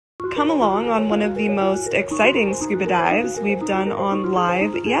Come along on one of the most exciting scuba dives we've done on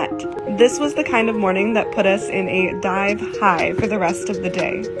live yet. This was the kind of morning that put us in a dive high for the rest of the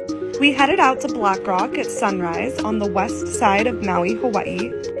day. We headed out to Black Rock at sunrise on the west side of Maui,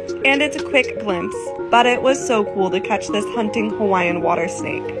 Hawaii, and it's a quick glimpse, but it was so cool to catch this hunting Hawaiian water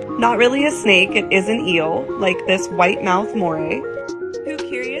snake. Not really a snake, it is an eel, like this white-mouthed moray, who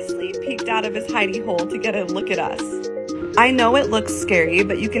curiously peeked out of his hidey hole to get a look at us. I know it looks scary,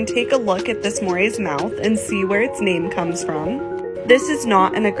 but you can take a look at this moray's mouth and see where its name comes from. This is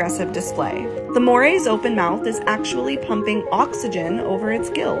not an aggressive display. The moray's open mouth is actually pumping oxygen over its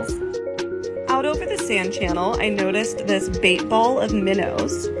gills. Out over the sand channel, I noticed this bait ball of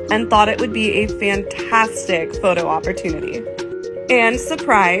minnows and thought it would be a fantastic photo opportunity. And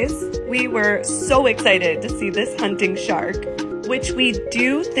surprise, we were so excited to see this hunting shark, which we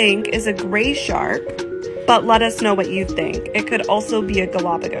do think is a gray shark, but let us know what you think. It could also be a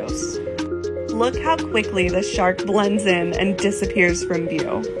Galapagos. Look how quickly the shark blends in and disappears from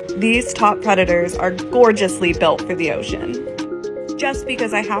view. These top predators are gorgeously built for the ocean. Just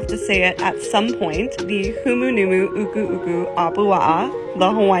because I have to say it at some point, the Humunumu Uku Apua'a,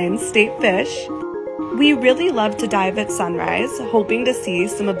 the Hawaiian state fish. We really love to dive at sunrise, hoping to see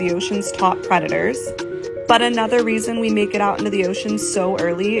some of the ocean's top predators. But another reason we make it out into the ocean so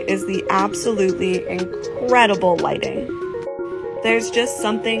early is the absolutely incredible lighting. There's just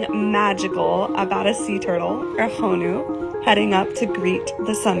something magical about a sea turtle, or honu, heading up to greet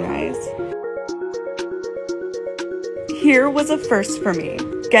the sunrise. Here was a first for me,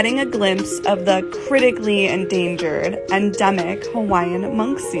 getting a glimpse of the critically endangered, endemic Hawaiian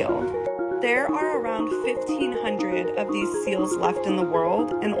monk seal. There are around 1,500 of these seals left in the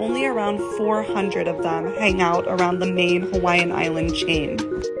world, and only around 400 of them hang out around the main Hawaiian island chain.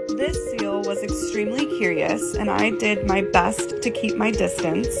 This seal was extremely curious, and I did my best to keep my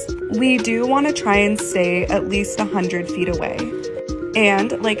distance. We do want to try and stay at least 100 feet away.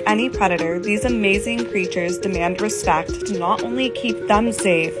 And like any predator, these amazing creatures demand respect to not only keep them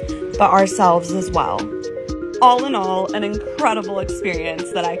safe, but ourselves as well. All in all, an incredible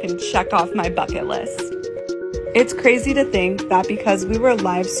experience that I can check off my bucket list. It's crazy to think that because we were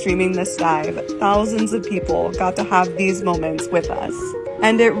live streaming this dive, thousands of people got to have these moments with us.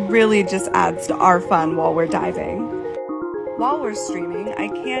 And it really just adds to our fun while we're diving. While we're streaming, I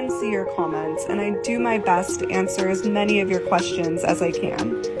can see your comments, and I do my best to answer as many of your questions as I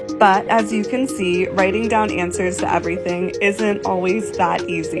can. But as you can see, writing down answers to everything isn't always that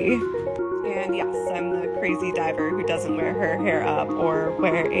easy. And yes, I'm the crazy diver who doesn't wear her hair up or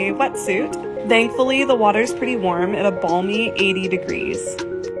wear a wetsuit. Thankfully, the water's pretty warm at a balmy 80 degrees.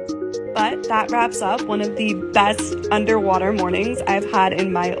 But that wraps up one of the best underwater mornings I've had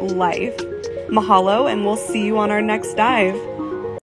in my life. Mahalo, and we'll see you on our next dive.